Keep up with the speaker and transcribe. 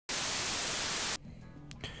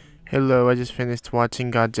Hello, I just finished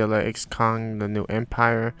watching Godzilla x Kong: The New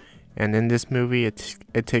Empire, and in this movie it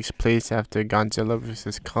takes place after Godzilla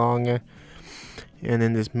vs. Kong. And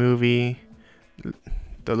in this movie,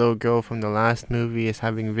 the little girl from the last movie is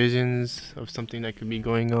having visions of something that could be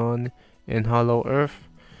going on in Hollow Earth,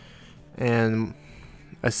 and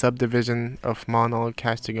a subdivision of Monarch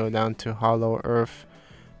has to go down to Hollow Earth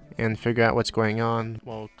and figure out what's going on,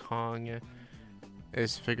 while Kong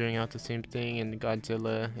is figuring out the same thing, and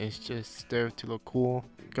Godzilla is just there to look cool.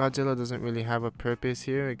 Godzilla doesn't really have a purpose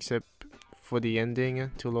here except for the ending,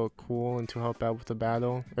 to look cool and to help out with the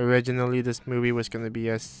battle. Originally this movie was going to be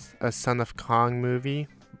a Son of Kong movie,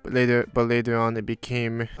 but later on it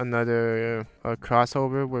became another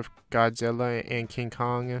crossover with Godzilla and King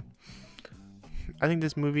Kong. I think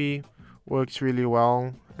this movie works really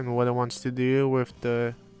well and what it wants to do with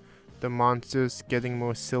the monsters getting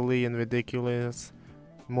more silly and ridiculous,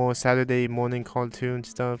 more Saturday morning cartoon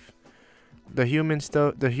stuff. The human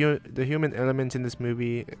elements in this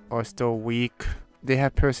movie are still weak. They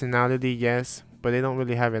have personality, yes, but they don't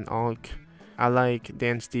really have an arc. I like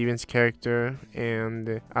Dan Stevens' character,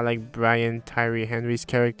 and I like Brian Tyree Henry's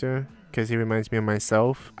character because he reminds me of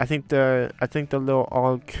myself. I think the little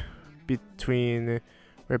arc between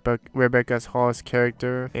Rebecca Hall's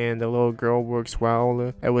character and the little girl works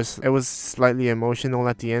well. It was slightly emotional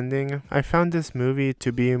at the ending. I found this movie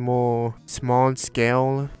to be more small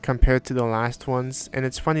scale compared to the last ones, and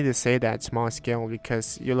it's funny to say that, small scale,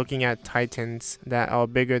 because you're looking at titans that are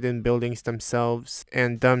bigger than buildings themselves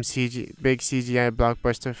and big CGI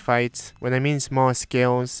blockbuster fights. When I mean small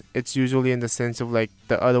scales, it's usually in the sense of like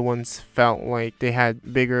the other ones felt like they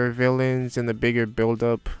had bigger villains and a bigger build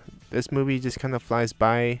up. This movie just kind of flies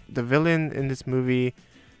by. The villain in this movie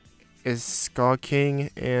is Skull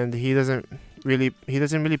King, and he doesn't really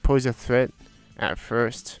pose a threat at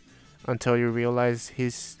first until you realize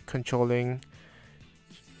he's controlling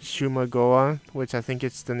Shumagoa, which I think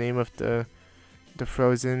it's the name of the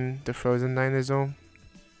frozen dinosaur.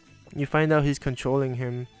 You find out he's controlling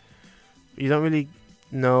him. You don't really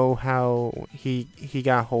know how he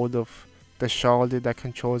got hold of the shard that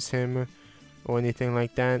controls him or anything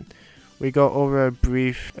like that. We go over a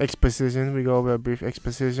brief exposition.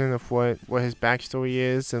 Of what his backstory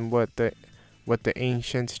is and what the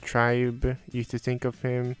ancient tribe used to think of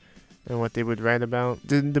him and what they would write about.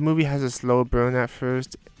 The movie has a slow burn at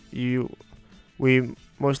first. We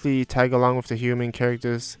mostly tag along with the human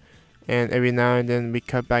characters, and every now and then we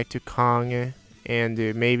cut back to Kong and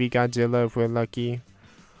maybe Godzilla if we're lucky.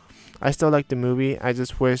 I still like the movie. I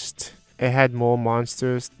just wished it had more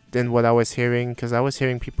monsters than what I was hearing, because I was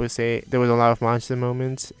hearing people say there was a lot of monster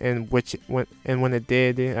moments, and when it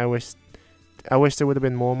did, I wish there would have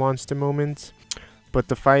been more monster moments. But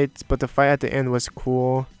the fight at the end was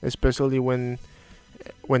cool, especially when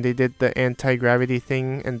they did the anti-gravity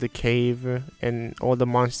thing and the cave, and all the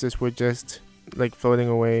monsters were just like floating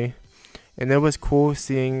away. And it was cool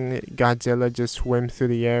seeing Godzilla just swim through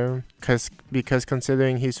the air, because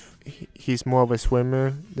considering he's more of a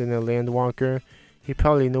swimmer than a land walker, he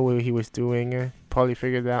probably knew what he was doing, probably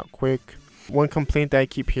figured it out quick. One complaint that I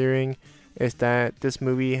keep hearing is that this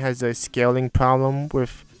movie has a scaling problem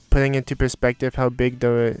with putting into perspective how big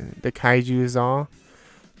the kaijus are.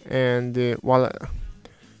 And while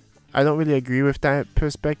I don't really agree with that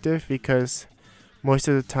perspective, because most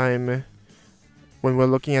of the time when we're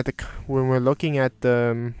looking at the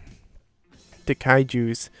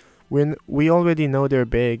kaijus, we already know they're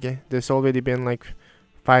big. There's already been like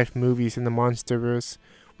 5 movies in the monsterverse.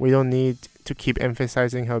 We don't need to keep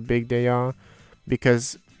emphasizing how big they are,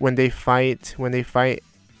 because when they fight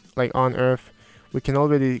like on Earth, we can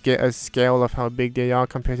already get a scale of how big they are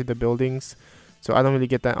compared to the buildings. So I don't really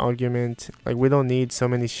get that argument. Like, we don't need so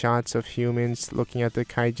many shots of humans looking at the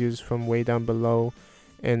kaijus from way down below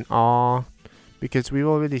in awe, because we've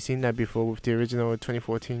already seen that before with the original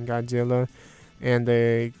 2014 Godzilla and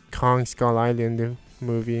the Kong Skull Island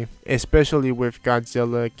movie, especially with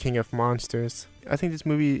Godzilla King of Monsters. I think this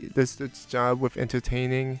movie does its job with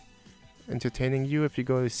entertaining you if you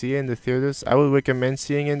go to see it in the theaters. I would recommend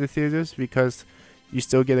seeing it in the theaters because you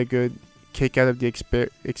still get a good kick out of the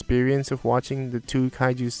experience of watching the two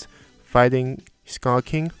kaijus fighting Skull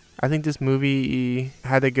King. I think this movie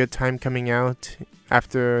had a good time coming out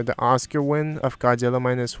after the Oscar win of Godzilla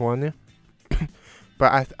 -1.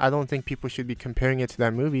 But I don't think people should be comparing it to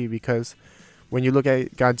that movie, because when you look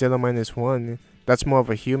at Godzilla -1, that's more of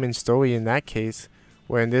a human story in that case,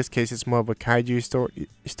 where in this case it's more of a kaiju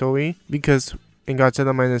story. Because in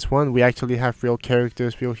Godzilla -1, we actually have real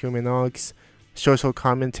characters, real human arcs, social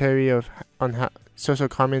commentary on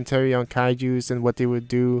kaijus and what they would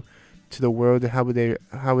do to the world, how would they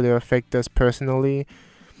affect us personally.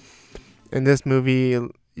 In this movie,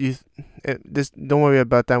 just don't worry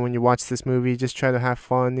about that when you watch this movie. Just try to have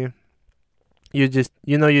fun. You're just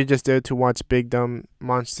there to watch big dumb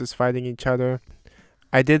monsters fighting each other.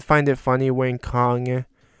 I did find it funny when Kong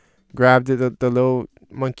grabbed the little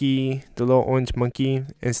monkey, the little orange monkey,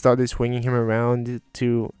 and started swinging him around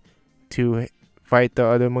to fight the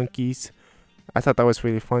other monkeys. I thought that was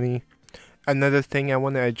really funny. Another thing I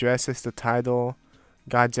want to address is the title,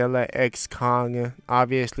 Godzilla X Kong.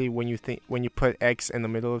 Obviously, when you put X in the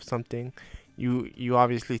middle of something, you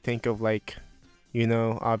obviously think of, like,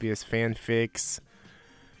 obvious fanfics,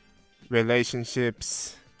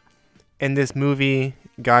 relationships. In this movie,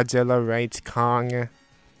 Godzilla writes Kong.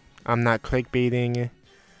 I'm not clickbaiting.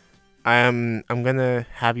 I'm gonna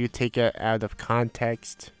have you take it out of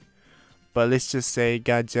context. But let's just say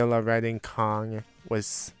Godzilla writing Kong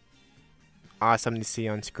was awesome to see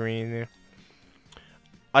on screen.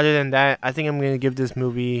 Other than that, I think I'm gonna give this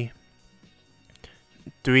movie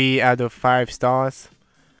 3 out of 5 stars.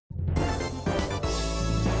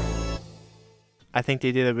 I think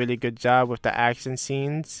they did a really good job with the action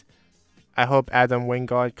scenes. I hope Adam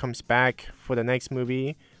Wingard comes back for the next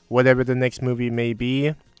movie, whatever the next movie may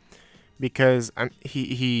be, because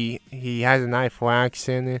he has an eye for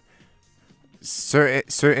action.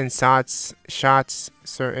 Certain shots,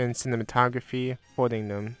 certain cinematography, holding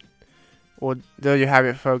them. Well, there you have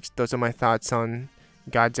it, folks. Those are my thoughts on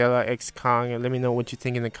Godzilla X Kong. Let me know what you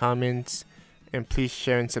think in the comments, and please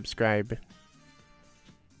share and subscribe.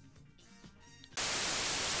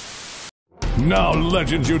 Now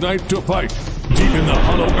legends unite to fight. Deep in the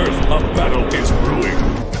hollow earth, a battle is brewing.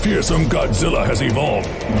 Fearsome Godzilla has evolved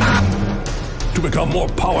to become more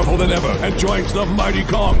powerful than ever, and joins the mighty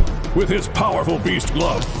Kong with his powerful beast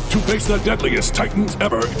glove to face the deadliest titans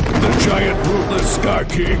ever, the giant ruthless Sky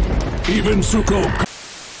King. Even Zuko